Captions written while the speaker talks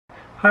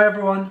Hi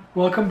everyone,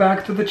 welcome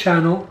back to the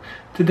channel.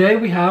 Today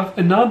we have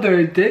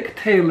another Dick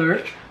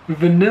Taylor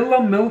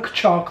vanilla milk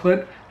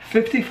chocolate,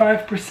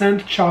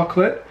 55%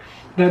 chocolate,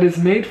 that is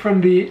made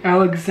from the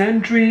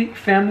Alexandri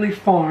family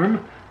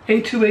farm,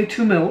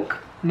 A2A2 milk.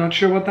 I'm not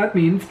sure what that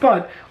means,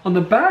 but on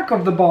the back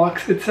of the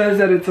box it says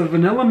that it's a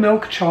vanilla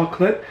milk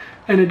chocolate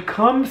and it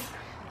comes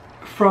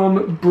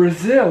from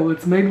Brazil.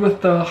 It's made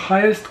with the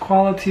highest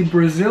quality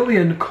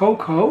Brazilian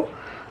cocoa,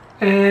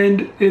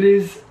 and it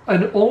is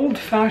an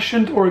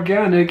old-fashioned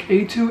organic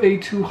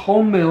A2A2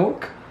 whole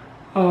milk,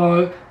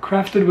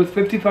 crafted with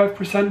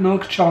 55%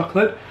 milk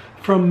chocolate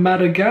from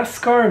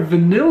Madagascar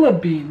vanilla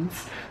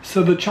beans.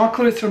 So the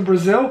chocolate is from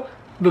Brazil,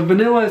 the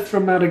vanilla is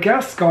from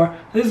Madagascar.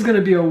 This is going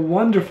to be a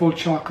wonderful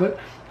chocolate.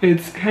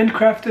 It's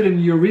handcrafted in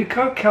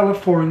Eureka,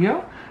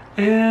 California.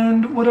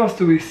 And what else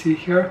do we see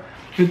here?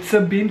 It's a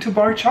bean to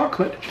bar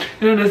chocolate.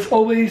 And as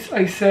always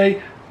I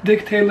say,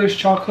 Dick Taylor's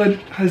chocolate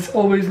has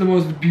always the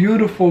most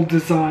beautiful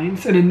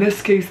designs, and in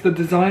this case the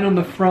design on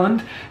the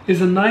front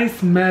is a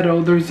nice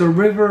meadow. There's a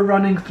river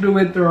running through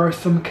it, there are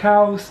some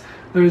cows,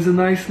 there's a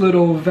nice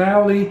little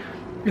valley.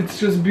 It's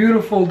just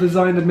beautiful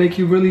design that make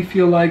you really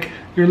feel like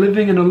you're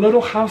living in a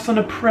little house on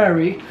a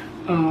prairie,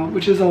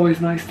 which is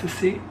always nice to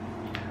see.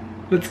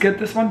 Let's get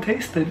this one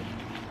tasted.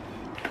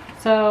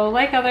 So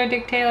like other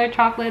Dick Taylor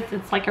chocolates,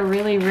 it's like a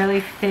really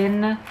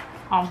thin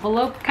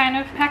envelope kind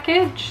of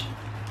package.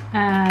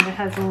 And it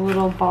has a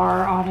little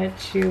bar on it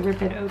to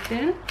rip it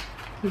open.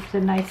 Keeps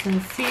it nice and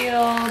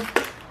sealed.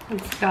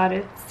 It's got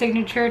its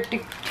signature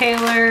Dick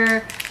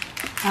Taylor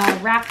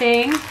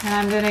wrapping, and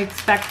I'm going to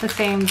expect the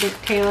same Dick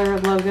Taylor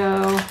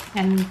logo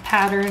and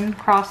pattern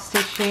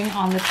cross-stitching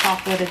on the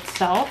chocolate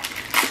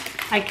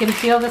itself. I can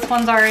feel this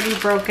one's already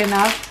broken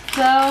up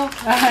though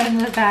in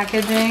the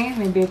packaging.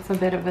 Maybe it's a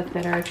bit of a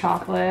thinner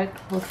chocolate.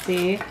 We'll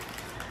see.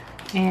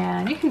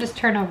 And you can just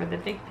turn over the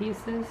big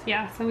pieces.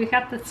 Yeah, so we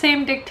got the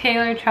same Dick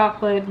Taylor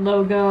chocolate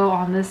logo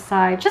on this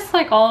side, just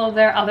like all of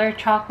their other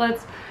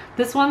chocolates.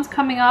 This one's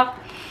coming up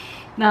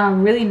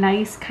really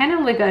nice, kind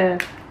of like a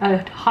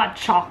hot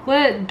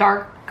chocolate,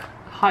 dark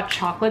hot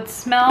chocolate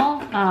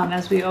smell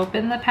as we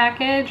open the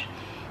package.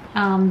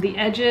 The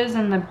edges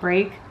and the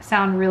break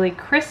sound really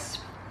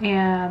crisp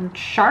and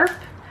sharp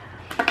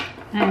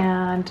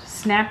and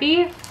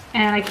snappy.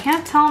 And I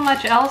can't tell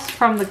much else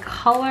from the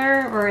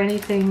color or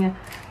anything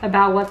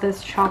about what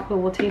this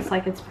chocolate will taste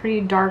like. It's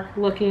pretty dark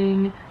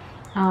looking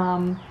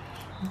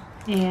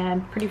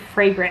and pretty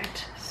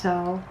fragrant,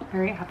 so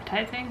very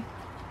appetizing.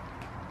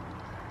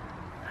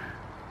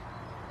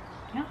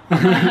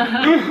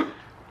 Yeah.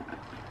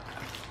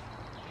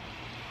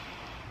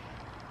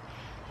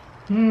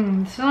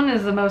 This one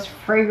is the most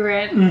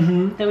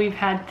fragrant that we've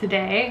had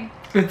today.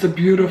 It's a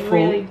beautiful,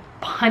 really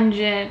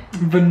pungent,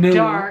 vanilla,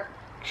 dark,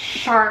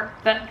 sharp,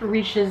 that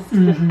reaches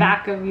the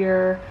back of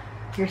your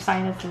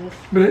sinuses.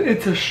 But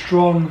it's a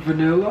strong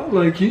vanilla.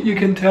 Like you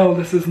can tell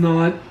this is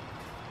not,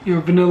 you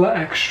know, vanilla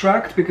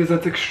extract, because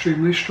that's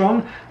extremely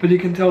strong, but you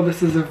can tell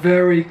this is a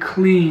very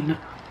clean,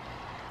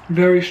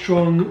 very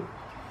strong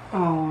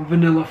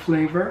vanilla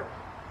flavor.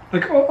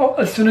 Like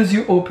as soon as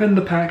you open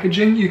the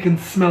packaging you can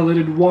smell it.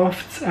 It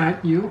wafts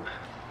at you.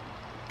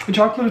 The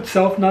chocolate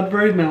itself not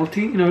very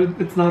melty, you know,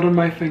 it's not on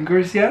my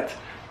fingers yet,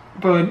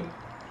 but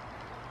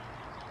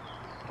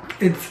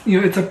it's, you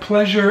know, it's a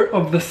pleasure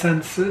of the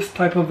senses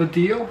type of a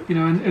deal, you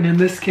know, and in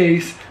this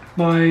case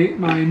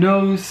my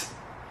nose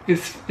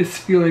is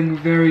feeling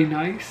very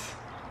nice.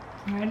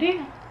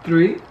 Ready?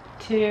 3,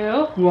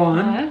 2,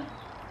 1.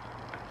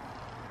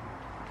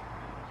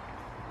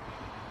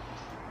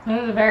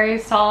 This is a very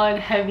solid,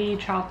 heavy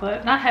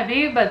chocolate. Not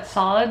heavy, but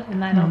solid,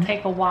 and then it'll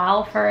take a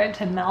while for it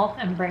to melt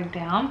and break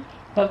down.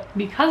 But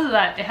because of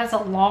that, it has a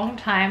long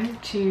time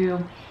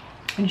to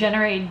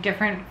generate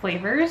different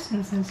flavors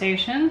and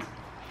sensations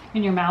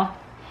in your mouth.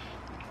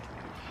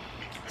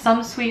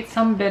 Some sweet,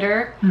 some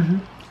bitter.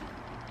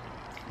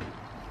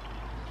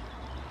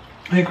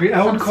 I agree.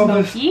 I would call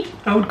smoky.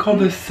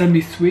 this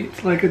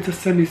semi-sweet. Like it's a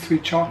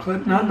semi-sweet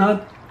chocolate.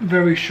 Not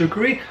very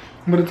sugary,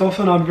 but it's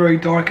also not very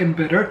dark and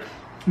bitter.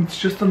 It's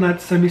just on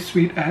that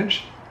semi-sweet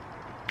edge.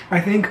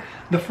 I think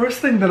the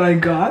first thing that I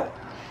got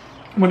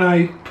when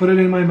I put it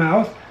in my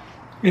mouth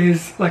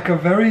is like a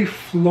very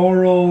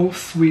floral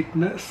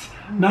sweetness.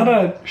 Not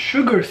a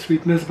sugar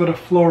sweetness, but a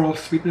floral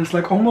sweetness,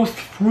 like almost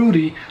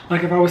fruity,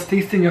 like if I was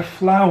tasting a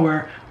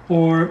flower,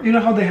 or you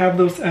know how they have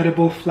those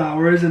edible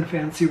flowers in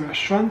fancy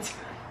restaurants?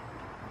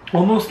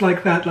 Almost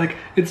like that. Like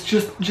it's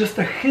just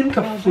a hint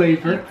of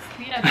flavor.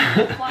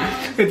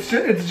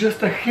 It's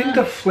just a hint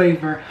of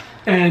flavor.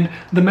 And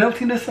the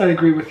meltiness, I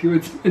agree with you,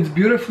 it's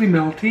beautifully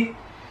melty.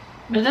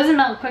 But it doesn't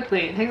melt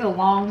quickly, it takes a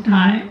long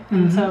time.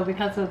 And so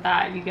because of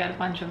that you get a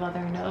bunch of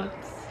other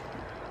notes.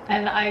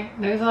 And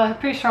there's a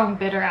pretty strong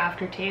bitter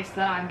aftertaste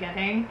that I'm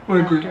getting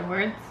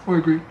afterwards. I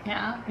agree.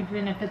 Yeah,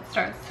 even if it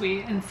starts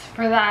sweet. And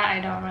for that,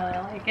 I don't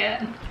really like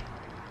it.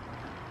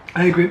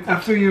 I agree.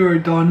 After you're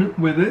done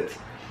with it,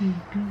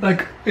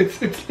 like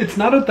it's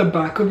not at the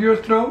back of your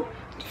throat.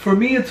 For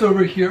me, it's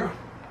over here.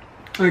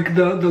 Like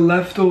the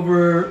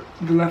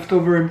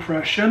leftover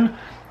impression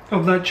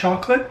of that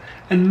chocolate,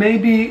 and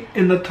maybe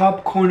in the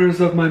top corners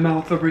of my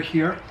mouth over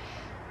here.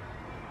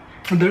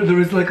 There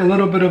is like a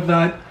little bit of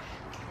that,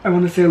 I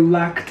want to say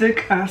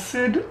lactic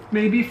acid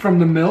maybe from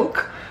the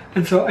milk.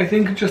 And so I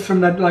think just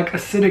from that like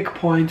acidic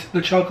point,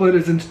 the chocolate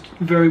isn't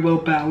very well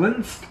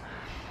balanced.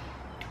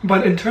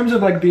 But in terms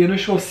of like the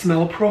initial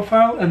smell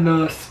profile and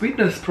the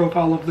sweetness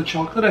profile of the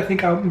chocolate, I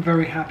think I'm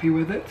very happy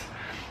with it.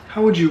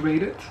 How would you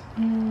rate it?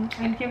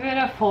 I'd give it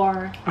a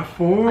 4. A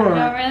 4?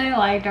 I don't really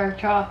like dark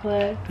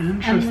chocolate.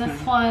 Interesting. And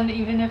this one,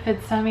 even if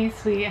it's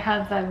semi-sweet, it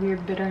has that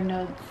weird bitter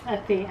notes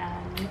at the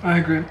end. I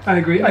agree. I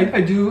agree.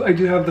 I do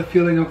have the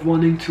feeling of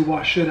wanting to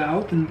wash it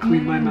out and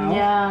clean my mouth.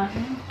 Yeah.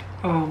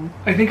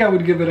 I think I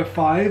would give it a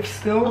 5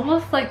 still.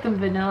 Almost like the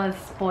vanilla is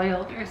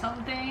spoiled or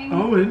something.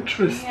 Oh,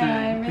 interesting. Yeah,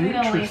 I really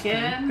don't like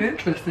it.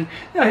 Interesting.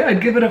 Yeah,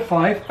 I'd give it a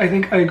 5. I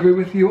think I agree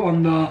with you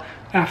on the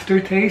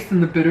aftertaste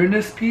and the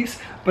bitterness piece,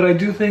 but I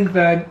do think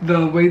that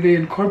the way they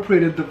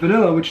incorporated the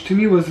vanilla, which to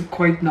me was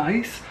quite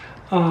nice,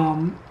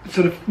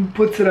 sort of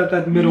puts it at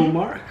that middle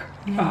mark.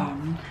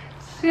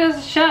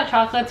 Because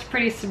chocolate's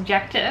pretty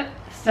subjective,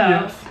 so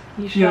yes.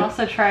 you should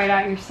also try it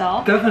out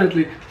yourself.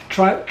 Definitely.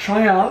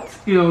 Try out,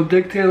 you know,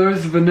 Dick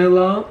Taylor's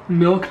vanilla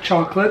milk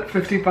chocolate,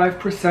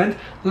 55%.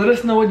 Let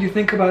us know what you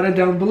think about it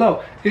down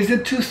below. Is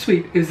it too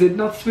sweet? Is it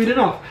not sweet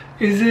enough?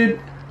 Is it,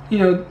 you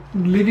know,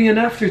 leaving an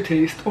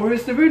aftertaste? Or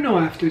is there no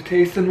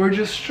aftertaste and we're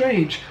just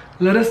strange?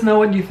 Let us know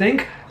what you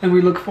think, and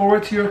we look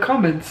forward to your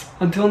comments.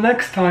 Until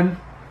next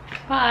time.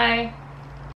 Bye.